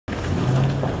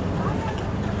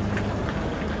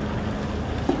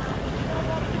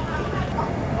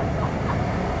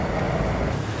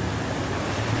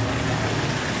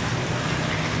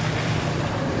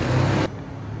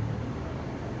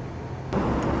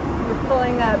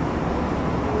pulling up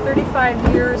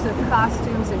 35 years of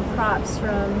costumes and props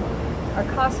from our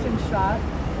costume shop.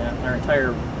 Yeah, our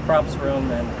entire props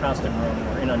room and costume room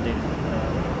were inundated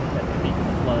at the peak of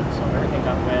the flood, so everything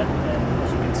got wet and,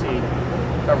 as you can see,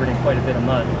 covered in quite a bit of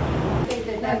mud. I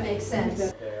think that makes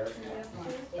sense.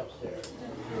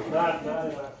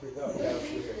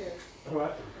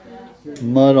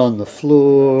 Mud on the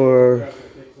floor,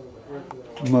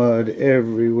 mud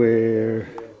everywhere,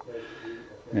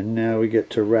 and now we get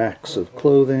to racks of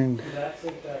clothing.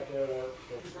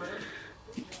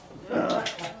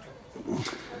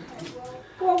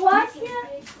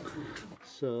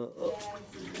 So,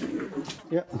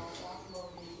 yeah,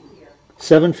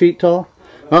 7 feet tall?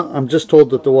 Huh? I'm just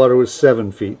told that the water was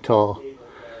 7 feet tall.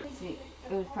 It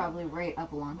was probably right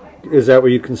up along here. Is that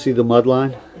where you can see the mud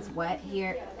line? It's wet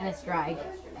here and it's dry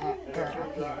up here.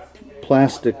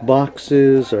 Plastic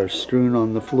boxes are strewn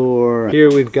on the floor. Here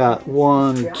we've got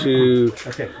 1, 2,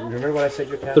 Okay, remember what I said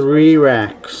your task 3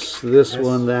 racks. This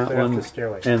one, that one,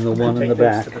 and the one in the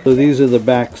back. So these are the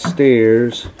back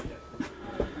stairs.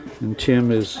 And Tim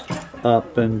is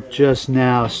up and just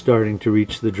now starting to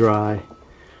reach the dry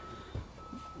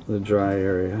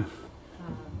area.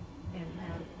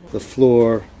 The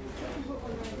floor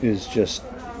is just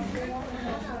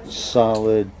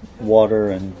solid water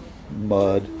and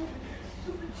mud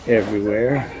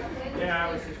everywhere.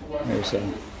 There's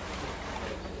a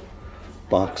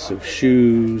box of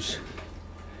shoes.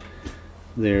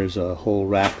 There's a whole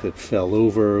rack that fell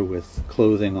over with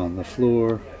clothing on the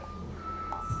floor.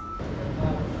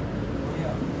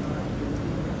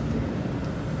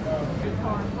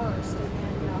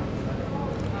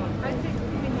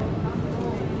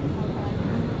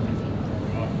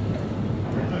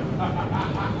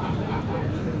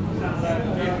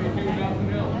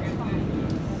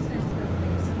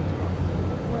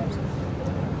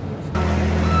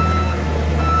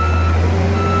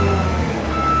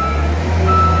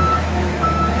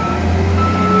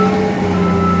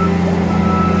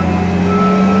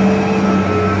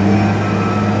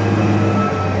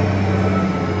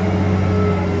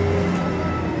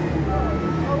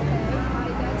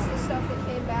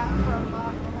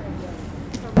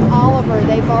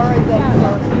 They borrowed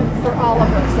them for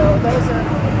Oliver, so those are...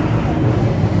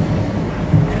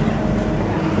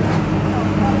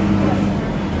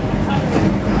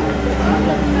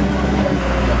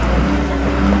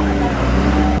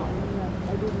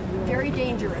 very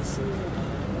dangerous.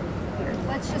 Here,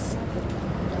 let's just...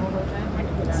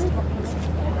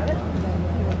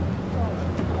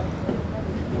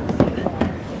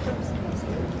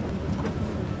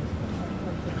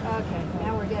 Okay,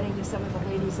 now we're getting to some of the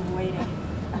ladies in waiting.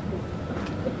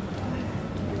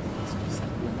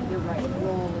 You're right,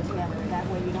 roll is better. That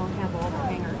way you don't have all the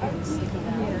hanger ends sticking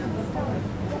out.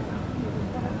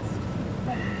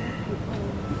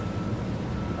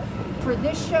 For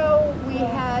this show, we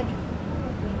had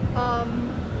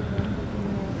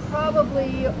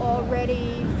probably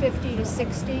already 50 to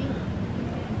 60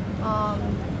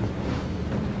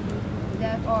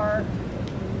 that are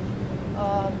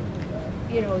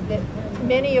you know, that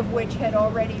many of which had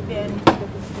already been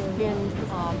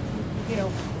you know,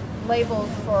 labeled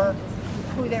for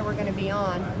who they were going to be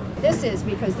on. This is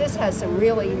because this has some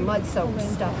really mud-soaked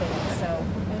stuff in it. So,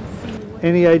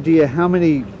 any idea how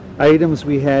many items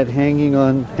we had hanging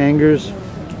on hangers?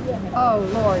 oh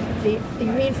Lord,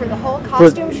 you mean for the whole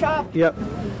costume shop? Yep.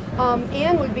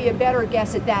 Anne would be a better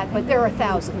guess at that, but there are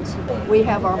thousands. We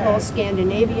have our whole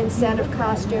Scandinavian set of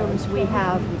costumes. We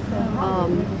have,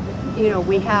 you know,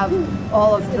 we have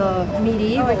all of the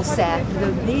medieval set.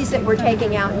 These that we're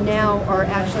taking out now are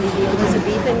actually the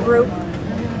Elizabethan group,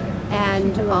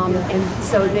 and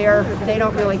so they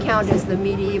don't really count as the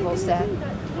medieval set.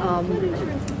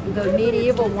 The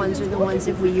medieval ones are the ones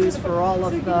that we use for all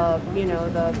of the, you know,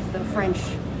 the French,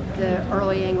 the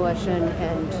early English, and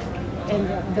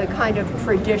the kind of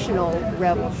traditional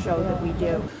Revel show that we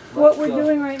do. What we're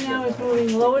doing right now is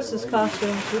moving Lois's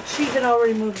costumes, which she had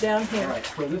already moved down here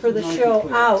for the show,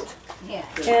 out. Yeah.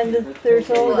 And there's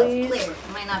all Well, it's these, clear.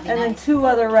 It might not be and then nice. 2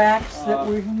 other racks that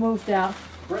we moved out.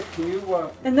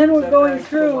 And then we're going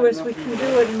through as we can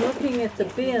do it and looking at the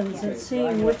bins and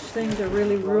seeing which things are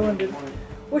really ruined and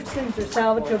which things are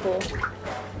salvageable.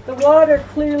 The water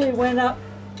clearly went up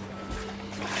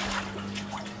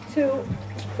to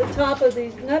the top of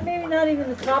these, maybe not even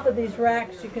the top of these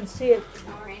racks. You can see it.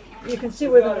 You can see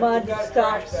where the mud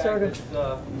stops, sort of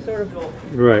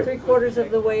Right. 3/4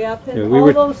 of the way up, and Yeah,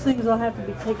 all those things will have to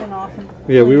be taken off. And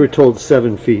Yeah, we were told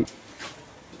 7 feet.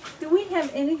 do we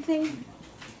have anything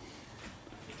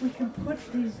we can put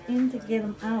these in to get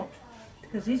them out?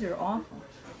 Because these are awful.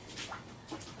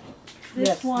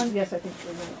 this one. Yes, I think so.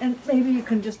 And maybe you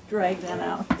can just drag that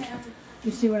out.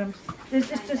 You see what I'm, it's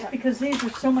just because these are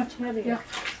so much heavier. Yeah.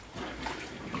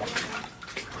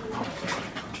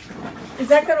 Is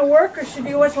that going to work, or should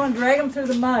you always want to drag them through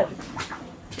the mud?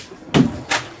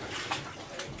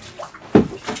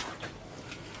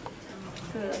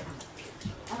 Good.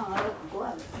 Oh,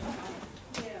 gloves.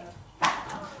 Yeah.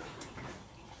 Has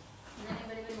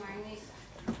anybody been wearing these?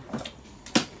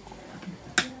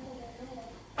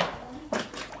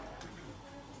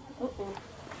 Uh-oh.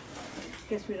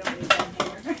 Guess we don't need that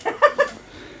here.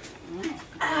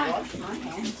 Wash my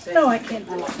hands. No, I can't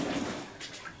do it.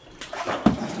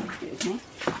 Excuse me.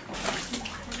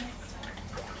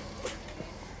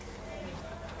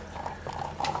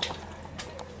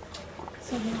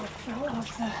 So they all fell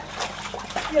off the...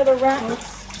 Yeah, the rack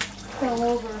fell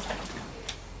over.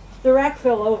 The rack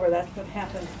fell over, that's what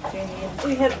happened, Janie. And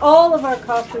we had all of our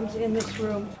costumes in this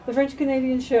room. The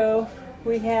French-Canadian show,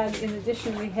 we had, in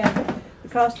addition, we had the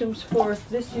costumes for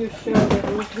this year's show,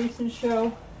 the most recent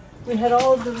show. We had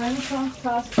all of the Renaissance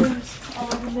costumes,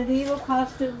 all of the medieval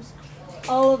costumes,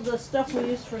 all of the stuff we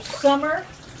used for summer,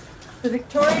 the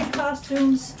Victorian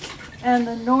costumes, and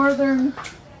the northern,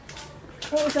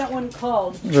 what was that one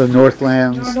called? The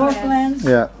Northlands. Northlands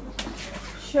Yeah.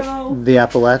 show. The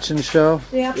Appalachian show.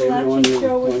 The Appalachian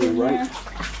show was in there.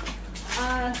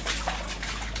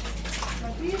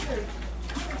 These are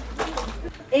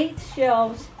 8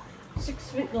 shelves, 6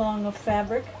 feet long of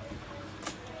fabric.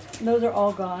 Those are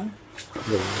all gone.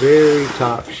 The very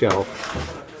top shelf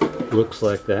looks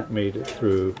like that made it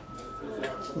through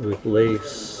with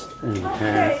lace and Okay,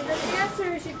 hat. the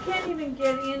answer is you can't even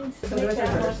get into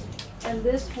that one. And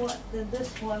this one,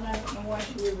 I don't know why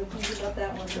she would think about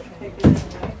that one, but pick it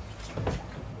anyway.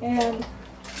 And,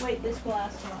 wait, this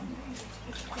last one.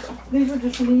 These were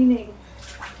just leaning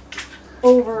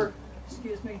over,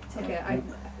 excuse me. Okay, I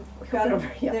Got it?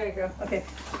 over. Yeah. There you go, okay.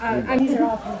 These are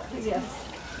all. Yes.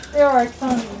 There are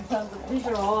tons and tons of, these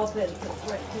are all bits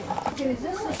right here. Okay, is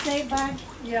this a save bag?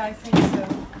 Yeah, I think so.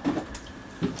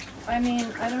 I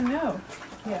mean, I don't know.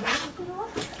 Yeah.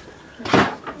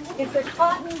 If they're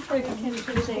cotton, they can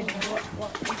just save them.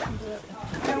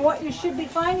 And what you should be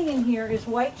finding in here is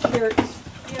white shirts.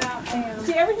 Yeah.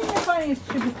 See, everything you're finding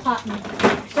should be cotton,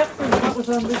 except for what was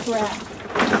on this rack.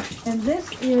 And this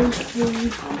is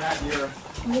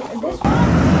this one.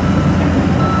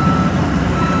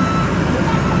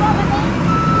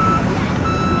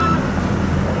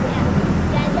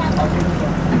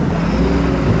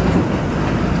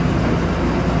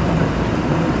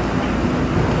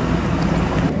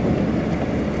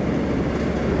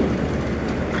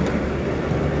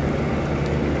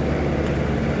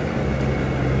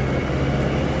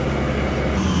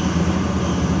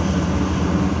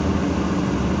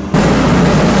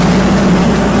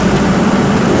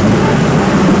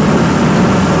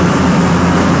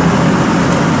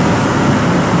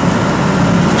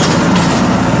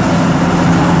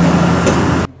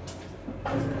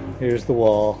 Here's the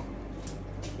wall.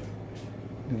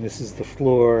 And this is the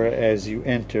floor as you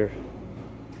enter.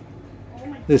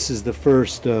 This is the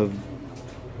first of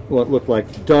what looked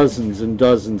like dozens and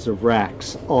dozens of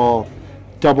racks, all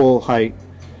double height,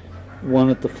 one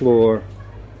at the floor,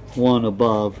 one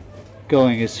above,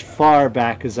 going as far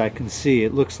back as I can see.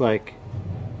 It looks like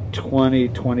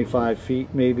 20-25 feet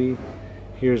maybe.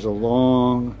 Here's a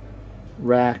long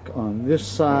rack on this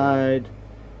side,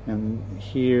 and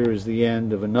here is the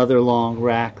end of another long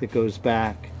rack that goes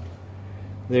back.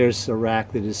 There's a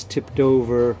rack that is tipped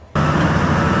over.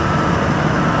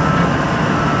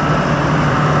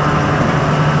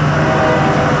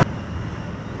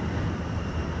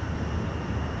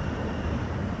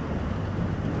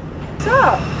 So,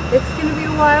 it's going to be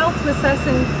a while to assess,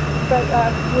 but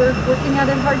we're working at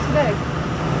it hard today.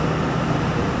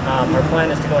 Our plan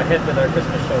is to go ahead with our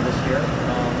Christmas show this year.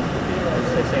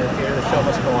 As they say in the theater, the show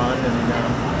must go on, and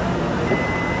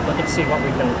look and see what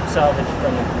we can salvage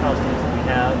from the costumes that we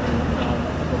have,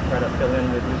 and we'll try to fill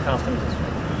in with new costumes as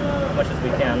much as we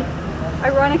can.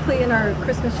 Ironically, in our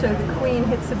Christmas show, the Queen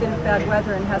hits a bit of bad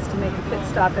weather and has to make a pit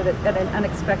stop at an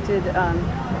unexpected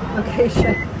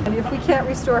location. And if we can't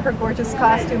restore her gorgeous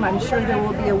costume, I'm sure there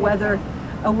will be a weather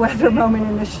moment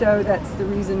in the show that's the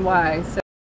reason why. So